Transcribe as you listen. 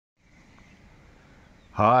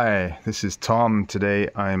Hi, this is Tom. Today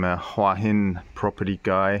I'm a Hua Hin property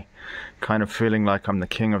guy, kind of feeling like I'm the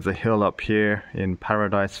king of the hill up here in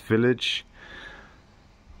Paradise Village.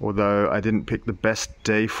 Although I didn't pick the best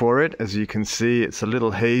day for it. As you can see, it's a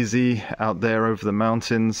little hazy out there over the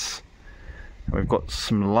mountains. We've got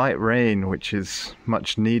some light rain, which is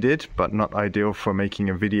much needed, but not ideal for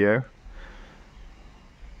making a video.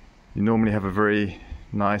 You normally have a very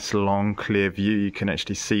nice, long, clear view. You can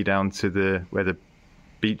actually see down to where the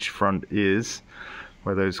beachfront is,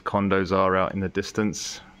 where those condos are out in the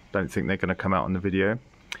distance. Don't think they're going to come out in the video.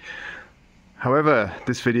 However,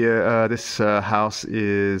 this house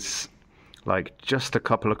is like just a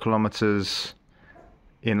couple of kilometers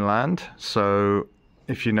inland. So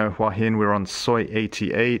if you know Hua Hin, we're on Soi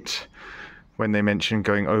 88. When they mention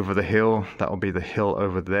going over the hill, that will be the hill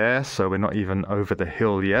over there. So we're not even over the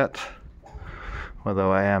hill yet,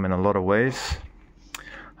 although I am in a lot of ways.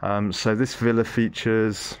 So this villa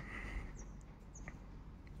features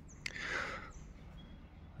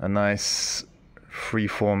a nice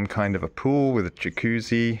freeform kind of a pool with a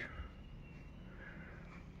jacuzzi,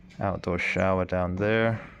 outdoor shower down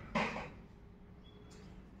there,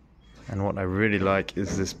 and what I really like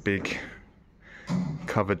is this big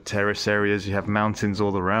covered terrace areas. You have mountains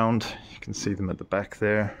all around, you can see them at the back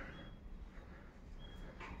there.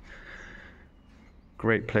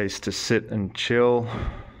 Great place to sit and chill.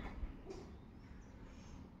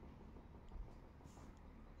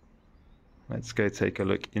 Let's go take a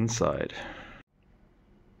look inside.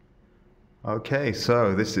 Okay,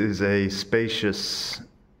 so this is a spacious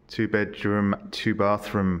 2-bedroom,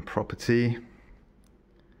 2-bathroom property.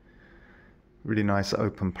 Really nice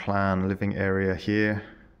open plan living area here.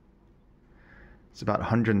 It's about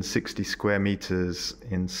 160 square meters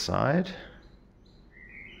inside.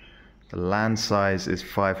 The land size is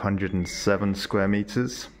 507 square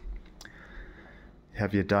meters. You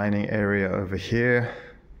have your dining area over here.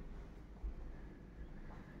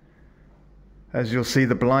 As you'll see,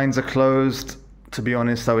 the blinds are closed. To be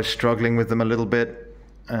honest, I was struggling with them a little bit.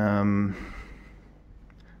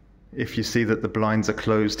 If you see that the blinds are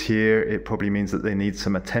closed here, it probably means that they need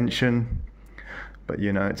some attention. But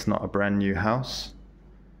you know, it's not a brand new house.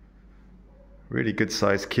 Really good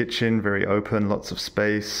sized kitchen, very open, lots of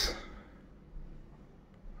space.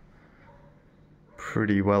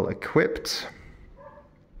 Pretty well equipped.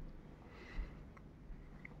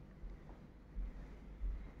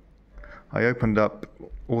 I opened up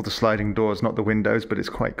all the sliding doors, not the windows, but it's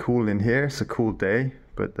quite cool in here. It's a cool day,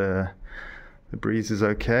 but the breeze is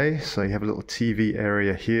okay. So you have a little TV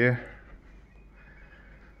area here.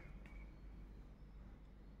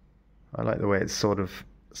 I like the way it's sort of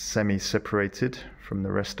semi-separated from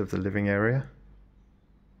the rest of the living area.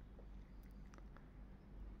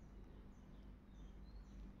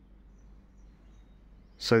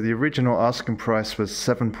 So the original asking price was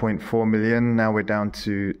 7.4 million. Now we're down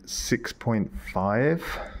to 6.5.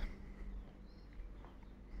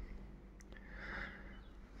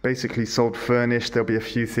 Basically sold furnished. There'll be a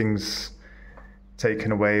few things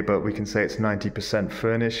taken away, but we can say it's 90%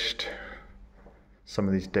 furnished. Some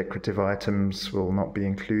of these decorative items will not be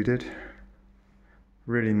included.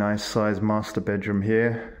 Really nice size master bedroom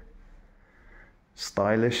here.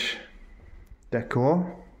 Stylish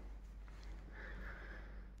decor.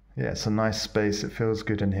 Yeah, it's a nice space. It feels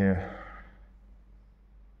good in here.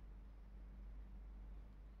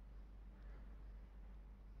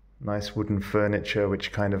 Nice wooden furniture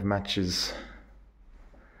which kind of matches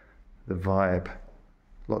the vibe.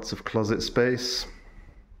 Lots of closet space.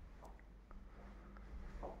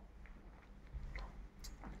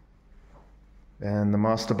 And the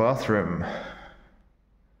master bathroom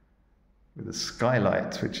with a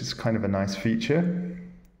skylight, which is kind of a nice feature.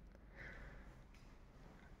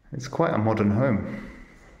 It's quite a modern home.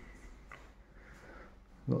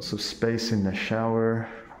 Lots of space in the shower.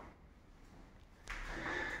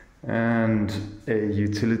 And a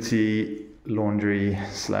utility laundry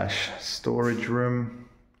 / storage room.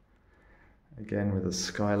 Again with a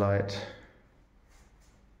skylight.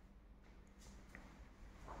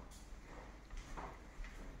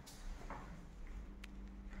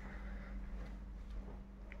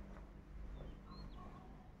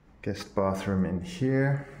 Guest bathroom in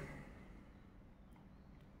here.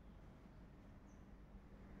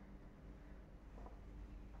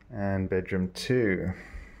 And bedroom 2.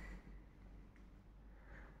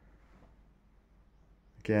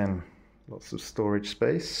 Again, lots of storage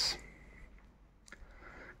space.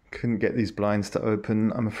 Couldn't get these blinds to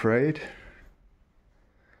open, I'm afraid.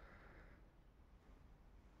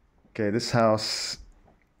 Okay, this house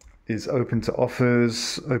is open to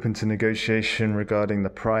offers, open to negotiation regarding the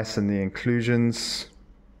price and the inclusions.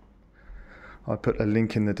 I'll put a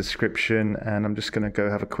link in the description, and I'm just going to go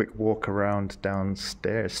have a quick walk around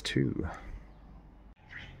downstairs too.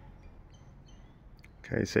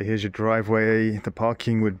 Okay, so here's your driveway. The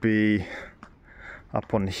parking would be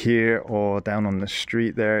up on here or down on the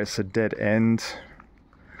street there. It's a dead end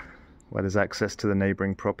where there's access to the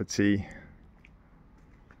neighboring property,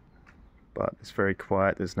 but it's very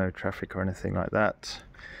quiet. There's no traffic or anything like that.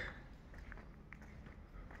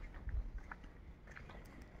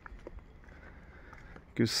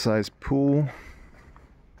 Good sized pool.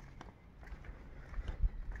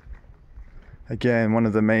 Again, one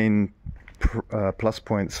of the main plus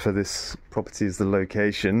points for this property is the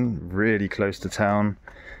location, really close to town.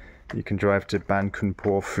 You can drive to Ban Khun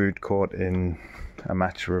Por food court in a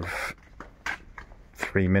matter of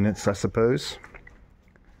 3 minutes, I suppose.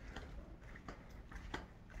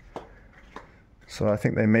 So I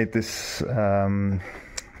think they made this kind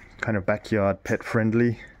of backyard pet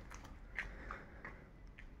friendly.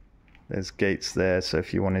 There's gates there, so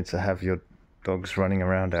if you wanted to have your dogs running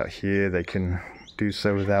around out here, they can do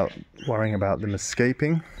so without worrying about them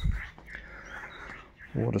escaping.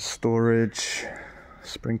 Water storage,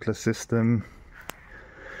 sprinkler system.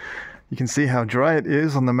 You can see how dry it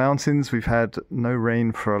is on the mountains. We've had no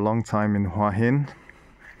rain for a long time in Hua Hin.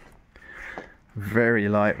 Very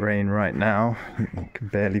light rain right now. You can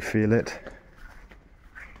barely feel it.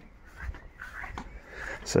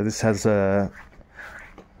 So this has a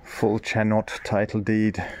full Chanot title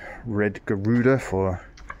deed, red Garuda for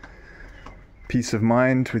peace of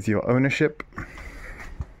mind with your ownership.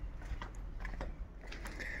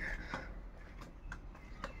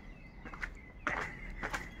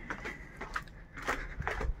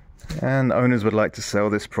 And owners would like to sell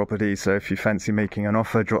this property, so if you fancy making an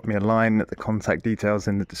offer, drop me a line at the contact details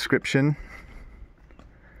in the description.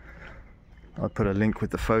 I'll put a link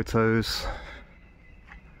with the photos.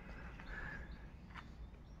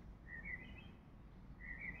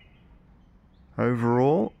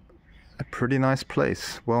 Overall, a pretty nice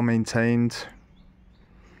place, well maintained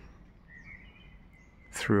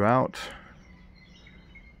throughout,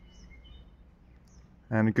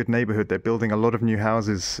 and a good neighborhood. They're building a lot of new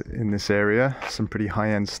houses in this area, some pretty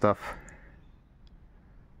high-end stuff.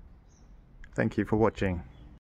 Thank you for watching.